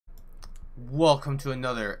Welcome to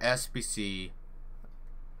another SBC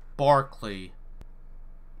Barclay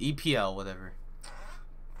EPL, whatever,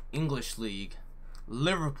 English League,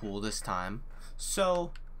 Liverpool this time.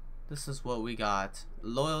 So this is what we got.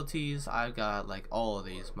 Loyalties, I got like all of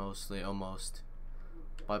these mostly, almost,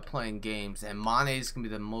 by playing games, and Mane is gonna be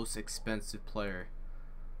the most expensive player.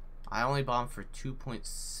 I only bought him for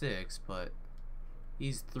 2.6, but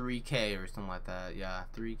he's 3K or something like that. Yeah,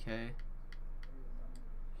 3K.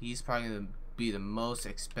 He's probably going to be the most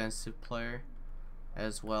expensive player,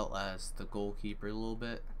 as well as the goalkeeper a little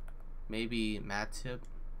bit. Maybe Matip.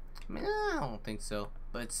 I mean, I don't think so.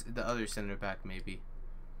 But it's the other center back maybe.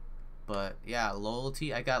 But yeah,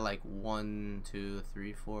 loyalty, I got like 1, 2,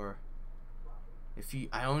 3, 4.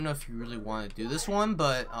 I don't know if you really want to do this one,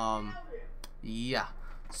 but yeah.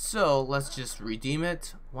 So let's just redeem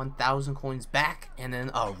it. 1,000 coins back, and then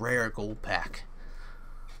a rare gold pack.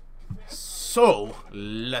 So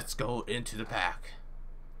let's go into the pack.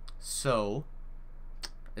 So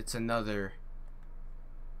it's another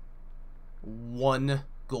 1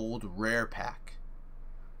 gold rare pack.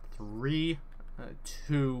 3,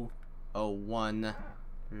 2, 1.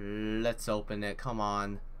 Let's open it. Come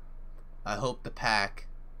on. I hope the pack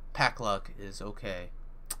luck is okay.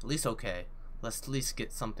 At least okay. Let's at least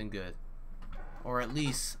get something good. Or at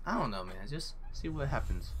least, I don't know, man. Just see what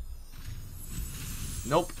happens.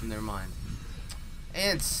 Nope, never mind.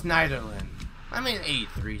 And Snyderlin. I mean,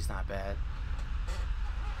 83 is not bad.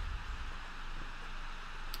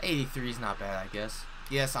 83 is not bad, I guess.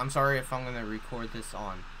 Yes, I'm sorry if I'm gonna record this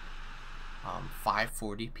on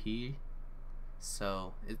 540p.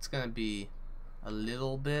 So it's gonna be a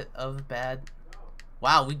little bit of bad.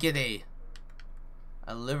 Wow, we get a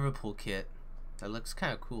Liverpool kit. That looks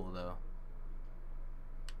kind of cool though.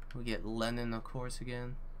 We get Lennon, of course,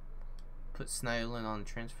 again. Put Snyderlin on the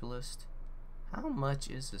transfer list. How much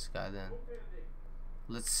is this guy then?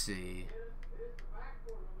 Let's see.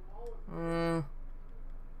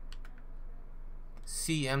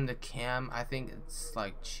 CM to Cam. I think it's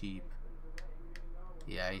like cheap.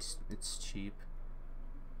 Yeah, it's cheap.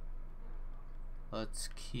 Let's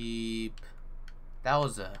keep. That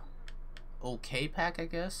was a okay pack, I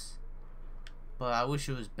guess. But I wish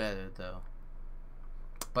it was better though.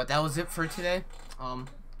 But that was it for today.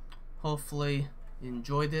 Hopefully you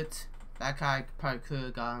enjoyed it. That guy probably could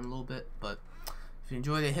have gotten a little bit, but if you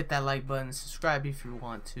enjoyed it, hit that like button. Subscribe if you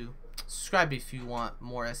want to. Subscribe if you want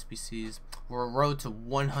more SBCs. We're a road to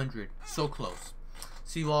 100. So close.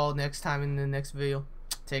 See you all next time in the next video.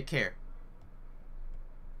 Take care.